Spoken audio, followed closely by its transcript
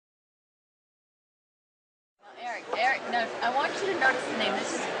Eric, no, I want you to notice the name.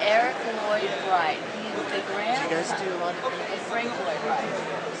 This is Eric Lloyd Wright. He is the grandson of Frank Lloyd Wright.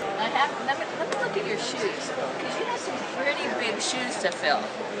 Let me look at your shoes, because you have some pretty big shoes to fill.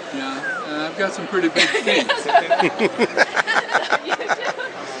 Yeah, and I've got some pretty big feet. You do?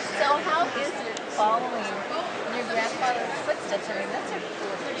 So how is it following in your grandfather's footsteps? I mean, that's a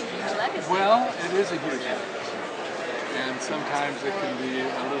pretty huge legacy. Well, it is a huge legacy. And sometimes it can be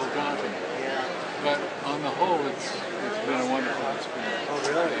a little daunting. But on the whole, it's been a wonderful experience. Oh,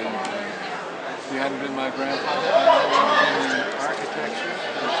 really? And if you hadn't been my grandfather, I would have been in architecture,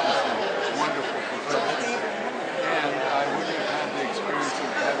 which is a wonderful profession. And I wouldn't have had the experience of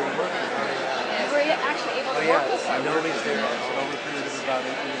having worked with him. Were you actually able to work with him? I worked with him over a period of about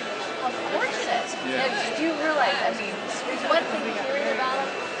 8 years. How fortunate. Yeah. Now, did you realize, I mean, there's one thing hearing about him,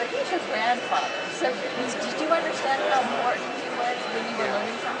 but he's your grandfather. So did you understand how important he was when you were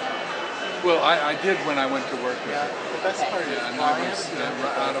learning from him? Well, I did when I went to work with him. The best part is And I was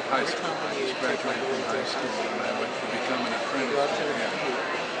out of high school. I was graduating from high school, and I went to become an apprentice with him.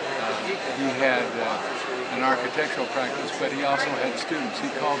 He had an architectural practice, but he also had students.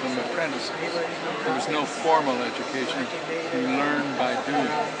 He called them apprentices. There was no formal education. You learned by doing,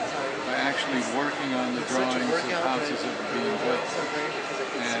 by actually working on the drawings of houses that were being built,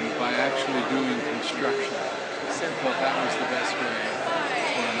 and by actually doing construction. I thought that was the best way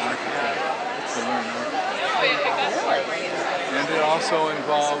for an architect to learn architecture. And it also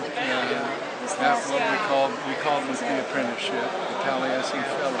involved what we called the apprenticeship, the Taliesin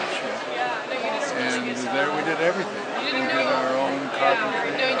Fellowship. And there we did everything. We did our own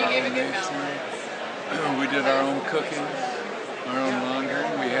carpentry, our own masonry. We did our own cooking, our own laundry.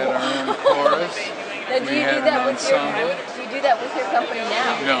 We had our own chorus. Do you do that with your company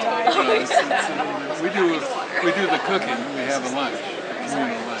now? No, we do the cooking. We have a lunch, a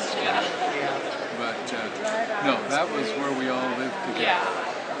communal lunch. But no, that was where we all lived together.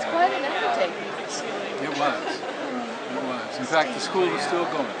 It's quite an undertaking. It was. It was. In fact, the school is still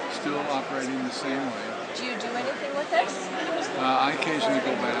going, still operating the same way. Do you do anything with it? I occasionally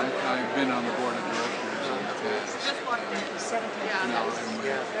go back. I've been on the board of directors in the past. Now I'm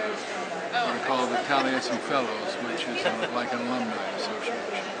with what are called the Taliesin Fellows, which is like an alumni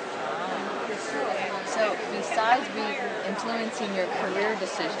association. So besides influencing your career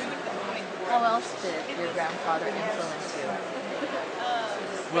decision, how else did your grandfather influence you?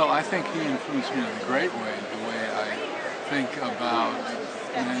 Well, I think he influenced me in a great way, the way I think about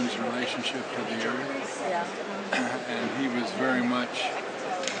man's relationship to the earth. Yeah. And he was very much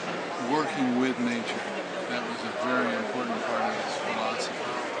working with nature. That was a very important part of his philosophy,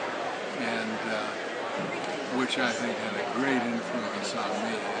 and which I think had a great influence on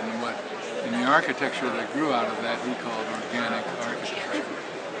me. And what in the architecture that grew out of that he called organic architecture.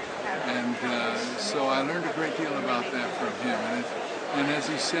 And so I learned a great deal about that from him. And as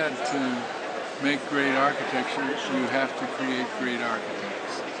he said, to make great architecture, you have to create great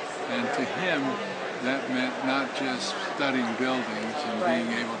architects. And to him, that meant not just studying buildings and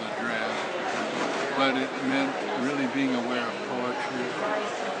being able to draft, but it meant really being aware of poetry,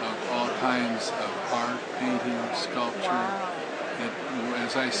 of all kinds of art, painting, sculpture.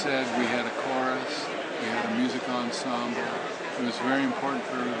 As I said, we had a chorus, we had a music ensemble. It was very important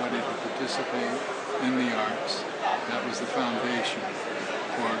for everybody to participate in the arts. That was the foundation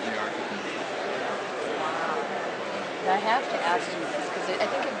for the architecture. I have to ask you this, because I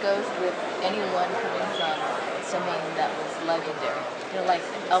think it goes with anyone coming from something that was legendary. You know, like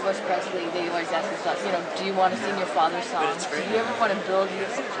Elvis Presley, they always ask themselves, you know, do you want to sing your father's songs? Do you ever want to build your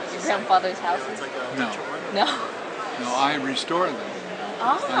grandfather's houses? No. No? No, I restore them.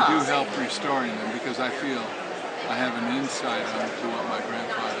 I do help restoring them because I feel I have an insight onto what my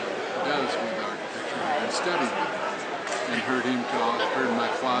grandfather does with architecture. I studied with him and heard him talk, heard my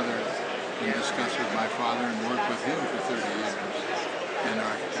father and discussed with my father and worked with him for 30 years in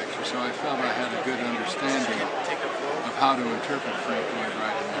architecture. So I felt I had a good understanding of how to interpret Frank Lloyd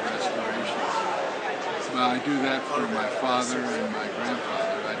Wright and the restorations. Well, I do that for my father and my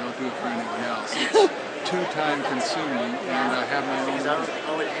grandfather. I don't do it for anyone else. It's too time consuming and I have my own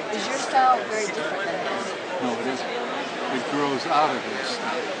way. Is your style very different than his? No, it isn't. It grows out of his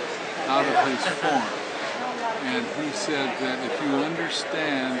style, out of his form. And he said that if you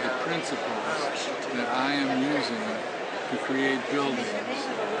understand the principles that I am using to create buildings,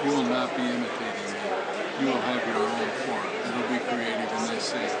 you will not be imitating me. You will have your own form. It'll be creative. And they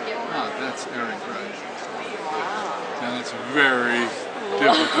say, ah, that's Eric Wright. And it's very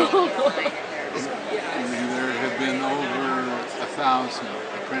difficult. There have been over 1,000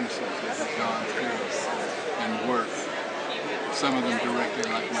 apprentices that have gone through and worked. Some of them directly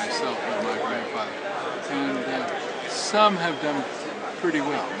like myself with my grandfather. And some have done pretty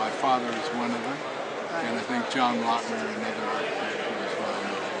well. My father is one of them, and I think John Lochner, another architect, was well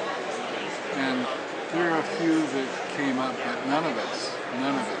known. And there are a few that came up, but none of us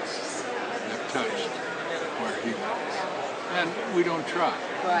have touched where he was. And we don't try.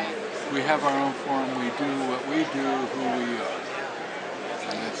 Right. We have our own form. We do what we do, who we are.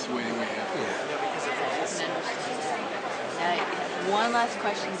 And that's the way we have to. Now, one last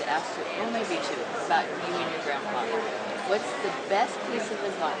question to ask you, or maybe two, about you and your grandfather. What's the best piece of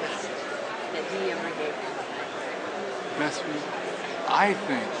advice that he ever gave you? Best piece? I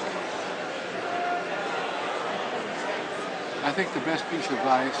think the best piece of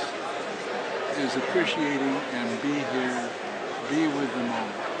advice is appreciating and be here, be with the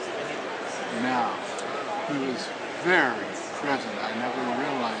moment. Now, he was very present. I never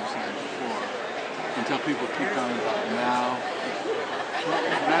realized that before until people keep talking about now. Well,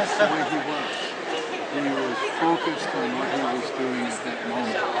 that's the way he was. He was focused on what he was doing at that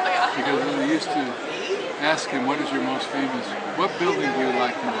moment. Because when we used to ask him, what is your most famous, what building do you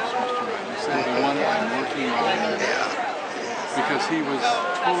like most, Mr. Wright? He said, the one I'm working on. Because he was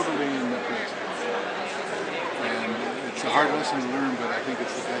totally in the present. And it's a hard lesson to learn, but I think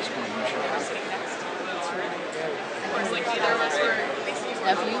it's the best one we should have.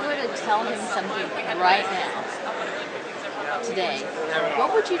 Now, if you were to tell him something right now, today,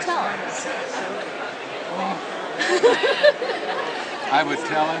 what would you tell him? I would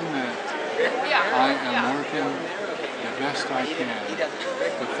tell him that I am working the best I can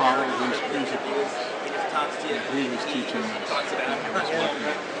to follow these principles that he was teaching us, that he was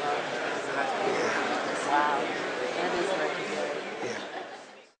working on. Wow, that is very